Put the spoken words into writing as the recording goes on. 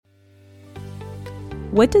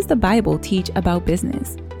what does the Bible teach about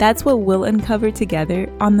business? That's what we'll uncover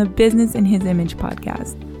together on the Business in His Image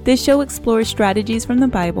podcast. This show explores strategies from the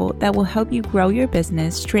Bible that will help you grow your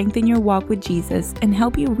business, strengthen your walk with Jesus, and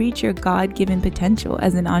help you reach your God-given potential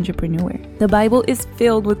as an entrepreneur. The Bible is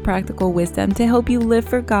filled with practical wisdom to help you live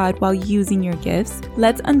for God while using your gifts.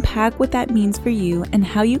 Let's unpack what that means for you and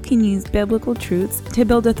how you can use biblical truths to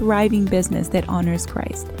build a thriving business that honors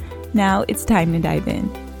Christ. Now it's time to dive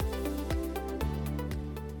in.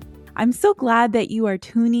 I'm so glad that you are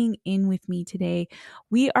tuning in with me today.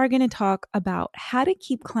 We are going to talk about how to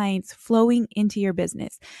keep clients flowing into your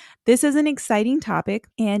business. This is an exciting topic,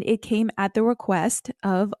 and it came at the request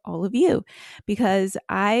of all of you because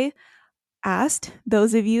I asked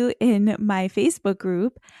those of you in my Facebook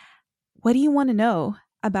group, what do you want to know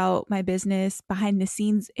about my business behind the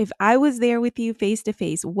scenes? If I was there with you face to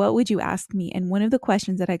face, what would you ask me? And one of the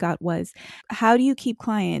questions that I got was, how do you keep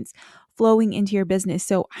clients flowing into your business?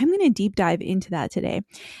 So I'm going to deep dive into that today.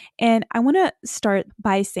 And I want to start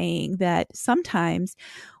by saying that sometimes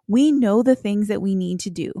we know the things that we need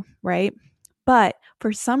to do, right? But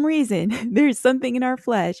for some reason, there's something in our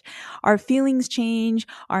flesh, our feelings change,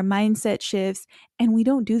 our mindset shifts, and we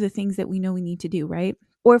don't do the things that we know we need to do, right?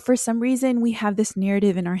 Or for some reason, we have this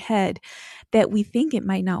narrative in our head that we think it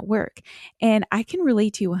might not work. And I can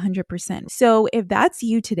relate to you 100%. So if that's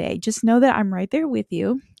you today, just know that I'm right there with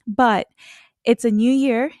you. But it's a new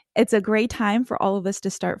year. It's a great time for all of us to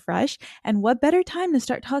start fresh. And what better time to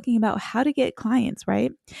start talking about how to get clients,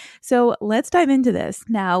 right? So let's dive into this.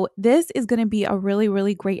 Now, this is going to be a really,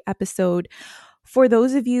 really great episode for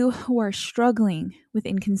those of you who are struggling with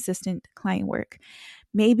inconsistent client work.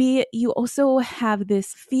 Maybe you also have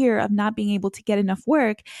this fear of not being able to get enough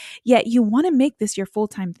work, yet you want to make this your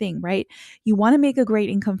full-time thing, right? You want to make a great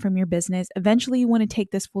income from your business. Eventually you want to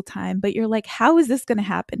take this full-time, but you're like, how is this going to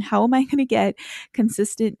happen? How am I going to get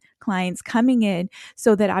consistent clients coming in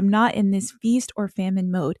so that I'm not in this feast or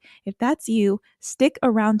famine mode? If that's you, stick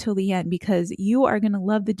around till the end because you are going to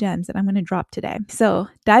love the gems that I'm going to drop today. So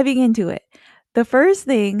diving into it. The first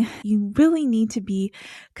thing, you really need to be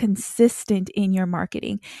consistent in your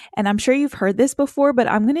marketing. And I'm sure you've heard this before, but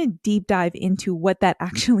I'm going to deep dive into what that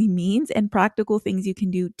actually means and practical things you can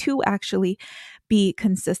do to actually be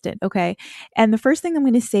consistent, okay? And the first thing I'm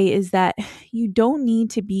going to say is that you don't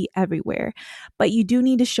need to be everywhere, but you do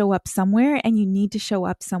need to show up somewhere, and you need to show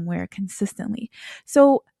up somewhere consistently.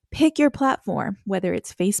 So pick your platform, whether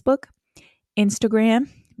it's Facebook, Instagram.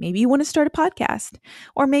 Maybe you want to start a podcast,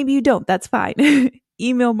 or maybe you don't. That's fine.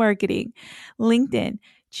 Email marketing, LinkedIn,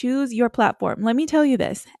 choose your platform. Let me tell you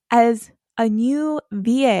this, as a new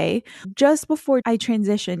VA, just before I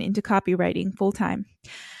transitioned into copywriting full time,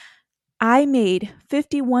 I made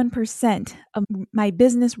 51% of my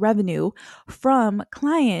business revenue from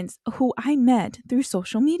clients who I met through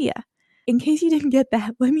social media. In case you didn't get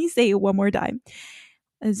that, let me say it one more time.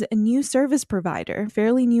 As a new service provider,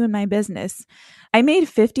 fairly new in my business, I made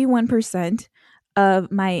 51%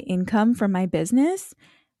 of my income from my business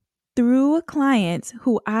through clients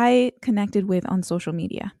who I connected with on social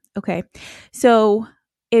media. Okay. So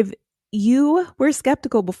if you were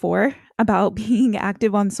skeptical before about being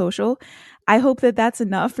active on social, I hope that that's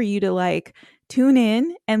enough for you to tune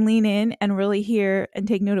in and lean in and really hear and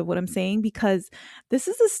take note of what I'm saying, because this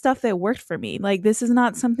is the stuff that worked for me. This is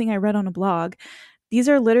not something I read on a blog. These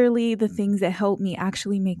are literally the things that help me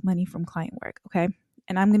actually make money from client work, okay?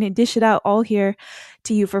 And I'm going to dish it out all here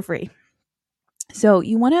to you for free. So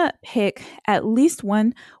you want to pick at least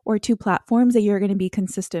one or two platforms that you're going to be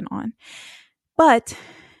consistent on. But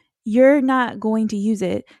you're not going to use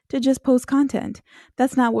it to just post content.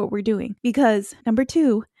 That's not what we're doing. Because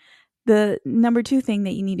the number two thing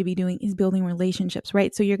that you need to be doing is building relationships,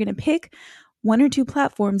 right? So you're going to pick one or two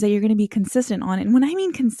platforms that you're going to be consistent on. And when I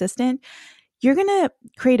mean consistent, you're going to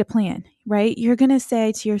create a plan, right? You're going to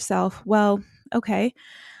say to yourself, well, okay,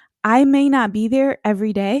 I may not be there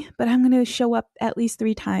every day, but I'm going to show up at least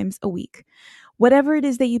 3 times a week. Whatever it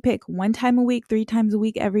is that you pick, 1 time a week, 3 times a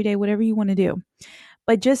week, every day, whatever you want to do.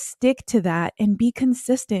 But just stick to that and be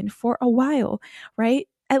consistent for a while, right?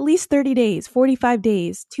 At least 30 days, 45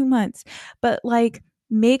 days, 2 months. But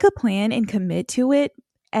make a plan and commit to it,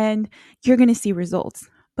 and you're going to see results.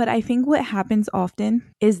 But I think what happens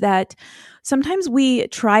often is that sometimes we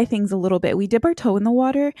try things a little bit. We dip our toe in the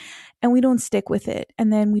water and we don't stick with it.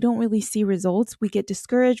 And then we don't really see results. We get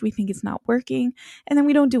discouraged. We think it's not working. And then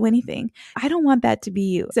we don't do anything. I don't want that to be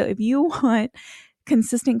you. So if you want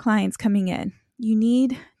consistent clients coming in, you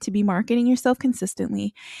need to be marketing yourself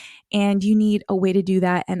consistently, and you need a way to do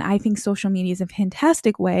that. And I think social media is a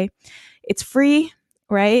fantastic way. It's free,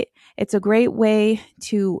 right? It's a great way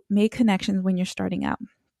to make connections when you're starting out.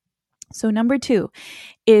 So number 2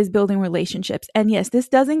 is building relationships. And yes, this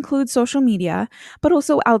does include social media, but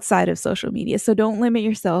also outside of social media. So don't limit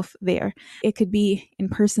yourself there. It could be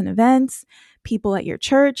in-person events, people at your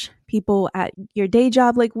church, people at your day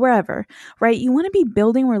job, like wherever, right? You want to be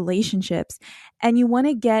building relationships and you want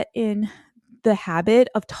to get in the habit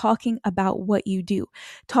of talking about what you do,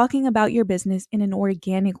 talking about your business in an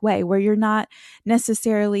organic way where you're not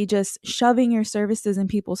necessarily just shoving your services in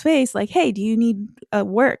people's face like, hey, do you need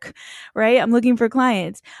work, right? I'm looking for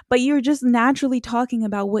clients. But you're just naturally talking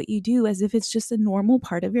about what you do as if it's just a normal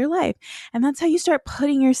part of your life. And that's how you start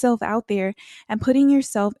putting yourself out there and putting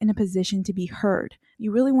yourself in a position to be heard.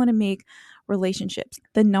 You really want to make relationships.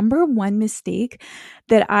 The number one mistake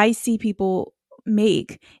that I see people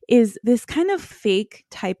make is this kind of fake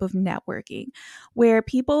type of networking where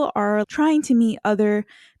people are trying to meet other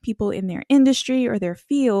people in their industry or their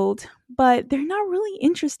field, but they're not really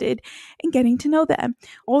interested in getting to know them.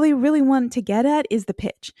 All they really want to get at is the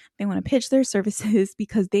pitch. They want to pitch their services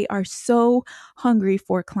because they are so hungry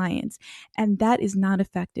for clients. And that is not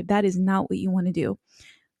effective. That is not what you want to do.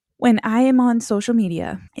 When I am on social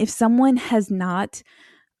media, if someone has not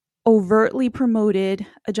overtly promoted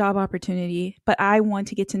a job opportunity, but I want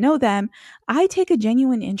to get to know them, I take a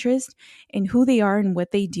genuine interest in who they are and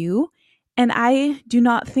what they do. And I do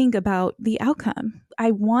not think about the outcome.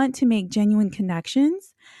 I want to make genuine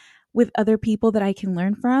connections with other people that I can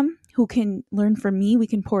learn from, who can learn from me. We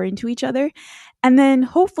can pour into each other. And then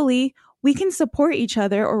hopefully we can support each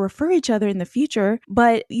other or refer each other in the future.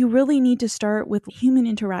 But you really need to start with human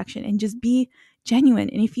interaction and just be genuine.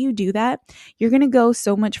 And if you do that, you're going to go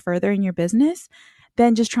so much further in your business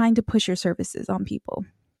than just trying to push your services on people.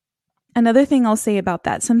 Another thing I'll say about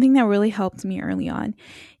that, something that really helped me early on,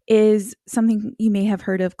 is something you may have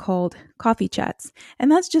heard of called coffee chats.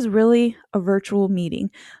 And that's just really a virtual meeting,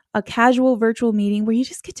 a casual virtual meeting where you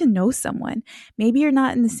just get to know someone. Maybe you're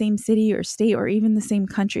not in the same city or state or even the same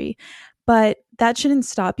country, but that shouldn't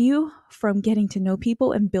stop you from getting to know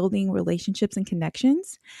people and building relationships and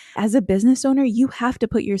connections. As a business owner, you have to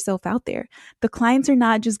put yourself out there. The clients are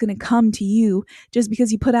not just going to come to you just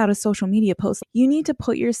because you put out a social media post. You need to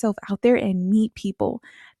put yourself out there and meet people.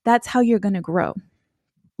 That's how you're going to grow.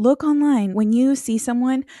 Look online. When you see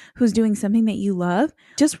someone who's doing something that you love,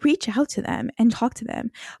 just reach out to them and talk to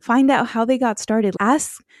them. Find out how they got started.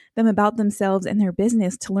 Ask them about themselves and their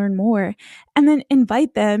business to learn more, and then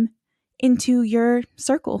invite them into your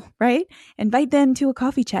circle, right? Invite them to a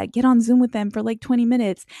coffee chat. Get on Zoom with them for like 20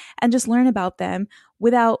 minutes and just learn about them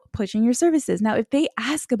without pushing your services. Now, if they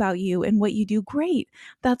ask about you and what you do, great.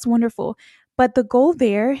 That's wonderful. But the goal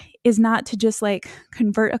there is not to just like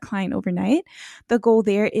convert a client overnight. The goal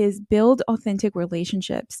there is build authentic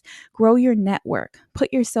relationships, grow your network,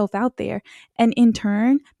 put yourself out there, and in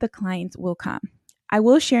turn, the clients will come. I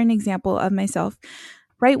will share an example of myself.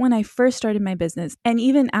 Right when I first started my business, and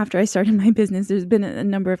even after I started my business, there's been a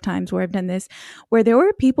number of times where I've done this, where there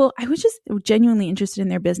were people, I was just genuinely interested in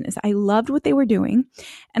their business. I loved what they were doing,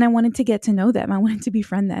 and I wanted to get to know them. I wanted to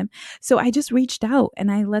befriend them. So I just reached out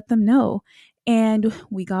and I let them know. And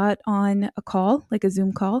we got on a call, like a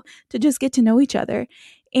Zoom call, to just get to know each other.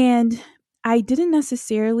 And I didn't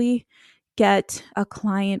necessarily get a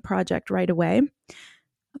client project right away.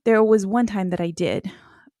 There was one time that I did.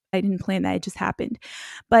 I didn't plan that. It just happened.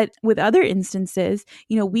 But with other instances,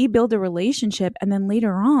 we build a relationship and then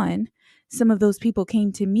later on, some of those people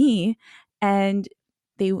came to me and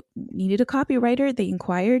they needed a copywriter. They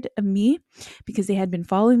inquired of me because they had been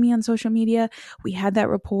following me on social media. We had that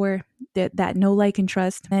rapport, that know, like, and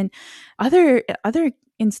trust. And other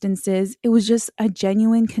instances, it was just a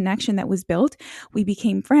genuine connection that was built. We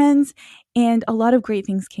became friends, and a lot of great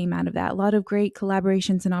things came out of that. A lot of great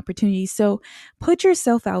collaborations and opportunities. So put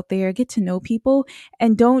yourself out there, get to know people,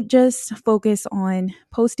 and don't just focus on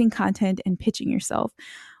posting content and pitching yourself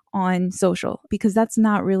on social, because that's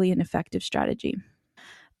not really an effective strategy.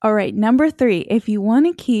 All right, number 3, if you want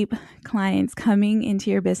to keep clients coming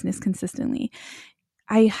into your business consistently,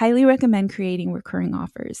 I highly recommend creating recurring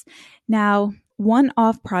offers. Now,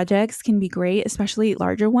 one-off projects can be great, especially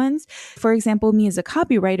larger ones. For example, me as a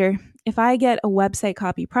copywriter, if I get a website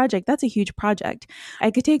copy project, that's a huge project. I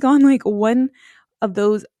could take on like one of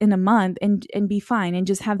those in a month and be fine and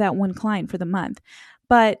just have that one client for the month.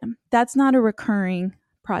 But that's not a recurring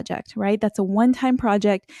project, right? That's a one-time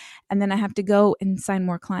project, and then I have to go and sign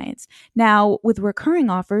more clients. Now, with recurring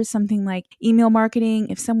offers, something like email marketing,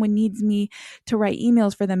 if someone needs me to write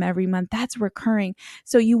emails for them every month, that's recurring.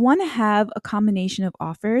 So you want to have a combination of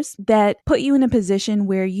offers that put you in a position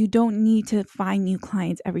where you don't need to find new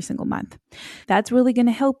clients every single month. That's really going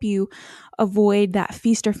to help you avoid that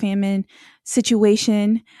feast or famine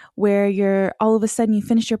situation where you're all of a sudden you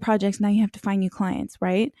finish your projects, now you have to find new clients,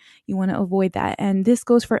 right? You want to avoid that. And this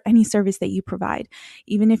goes for any service that you provide.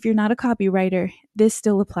 Even if you're not a copywriter, this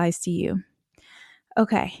still applies to you.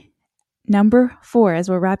 Okay. Number 4, as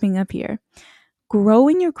we're wrapping up here, grow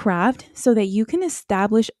in your craft so that you can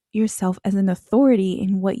establish yourself as an authority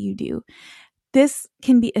in what you do. This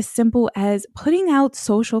can be as simple as putting out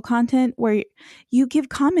social content where you give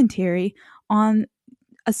commentary on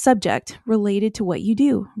a subject related to what you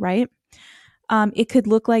do, right? It could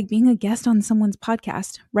look like being a guest on someone's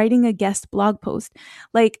podcast, writing a guest blog post.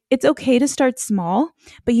 Like, it's okay to start small,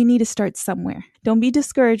 but you need to start somewhere. Don't be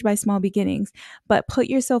discouraged by small beginnings, but put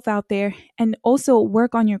yourself out there and also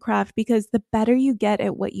work on your craft, because the better you get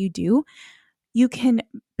at what you do, you can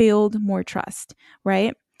build more trust,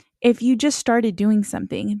 right? If you just started doing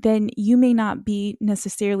something, then you may not be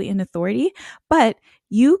necessarily an authority, but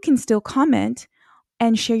you can still comment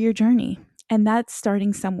and share your journey. And that's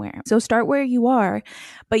starting somewhere. So start where you are,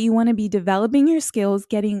 but you want to be developing your skills,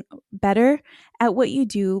 getting better at what you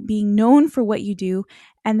do, being known for what you do.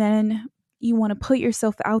 And then you want to put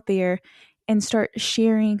yourself out there and start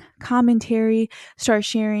sharing commentary, start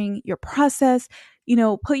sharing your process,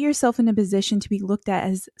 put yourself in a position to be looked at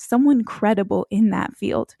as someone credible in that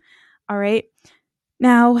field. All right.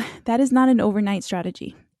 Now, that is not an overnight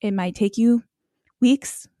strategy. It might take you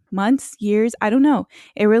weeks, months, years, I don't know.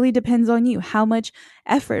 It really depends on you. How much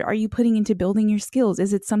effort are you putting into building your skills?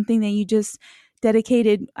 Is it something that you just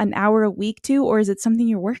dedicated an hour a week to, or is it something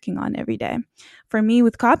you're working on every day? For me,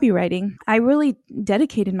 with copywriting, I really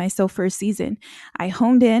dedicated myself for a season. I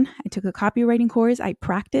honed in, I took a copywriting course, I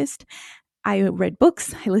practiced, I read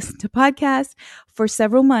books, I listened to podcasts. For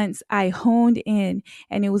several months, I honed in,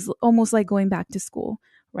 and it was almost like going back to school,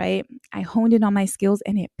 right? I honed in on my skills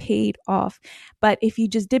and it paid off. But if you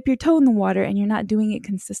just dip your toe in the water and you're not doing it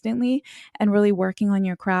consistently and really working on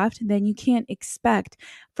your craft, then you can't expect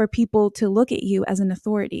for people to look at you as an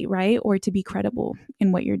authority, right? Or to be credible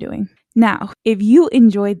in what you're doing. Now, if you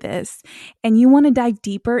enjoyed this and you want to dive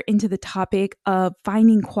deeper into the topic of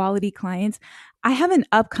finding quality clients, I have an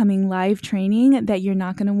upcoming live training that you're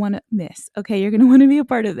not going to want to miss. Okay, you're going to want to be a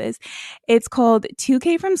part of this. It's called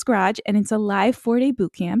 2K from Scratch, and it's a live 4-day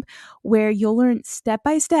bootcamp where you'll learn step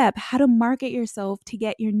by step how to market yourself to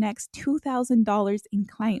get your next $2,000 in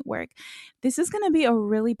client work. This is going to be a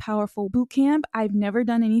really powerful bootcamp. I've never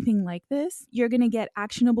done anything like this. You're going to get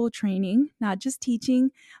actionable training, not just teaching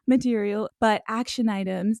material, but action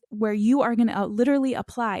items where you are going to literally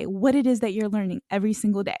apply what it is that you're learning every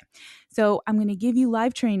single day. So I'm going to give you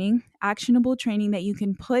live training, actionable training that you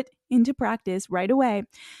can put into practice right away.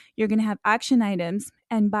 You're going to have action items.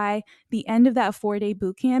 And by the end of that 4-day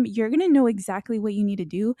bootcamp, you're going to know exactly what you need to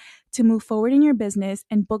do to move forward in your business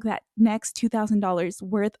and book that next $2,000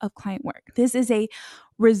 worth of client work. This is a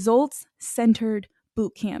results-centered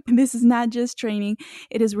bootcamp. This is not just training.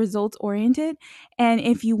 It is results-oriented. And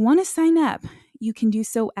if you want to sign up, you can do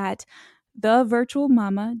so at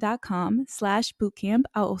thevirtualmama.com/bootcamp.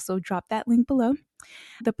 I'll also drop that link below.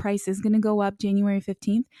 The price is going to go up January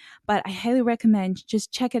 15th, but I highly recommend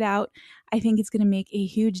just check it out. I think it's going to make a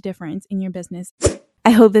huge difference in your business.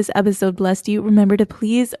 I hope this episode blessed you. Remember to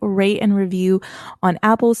please rate and review on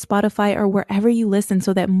Apple, Spotify, or wherever you listen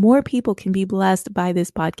so that more people can be blessed by this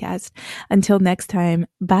podcast. Until next time,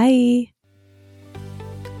 bye.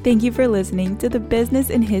 Thank you for listening to the Business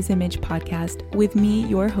in His Image podcast with me,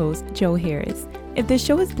 your host, Jo Harris. If this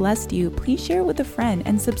show has blessed you, please share it with a friend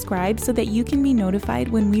and subscribe so that you can be notified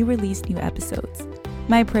when we release new episodes.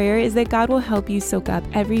 My prayer is that God will help you soak up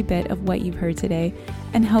every bit of what you've heard today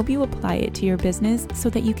and help you apply it to your business so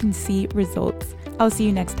that you can see results. I'll see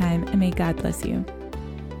you next time, and may God bless you.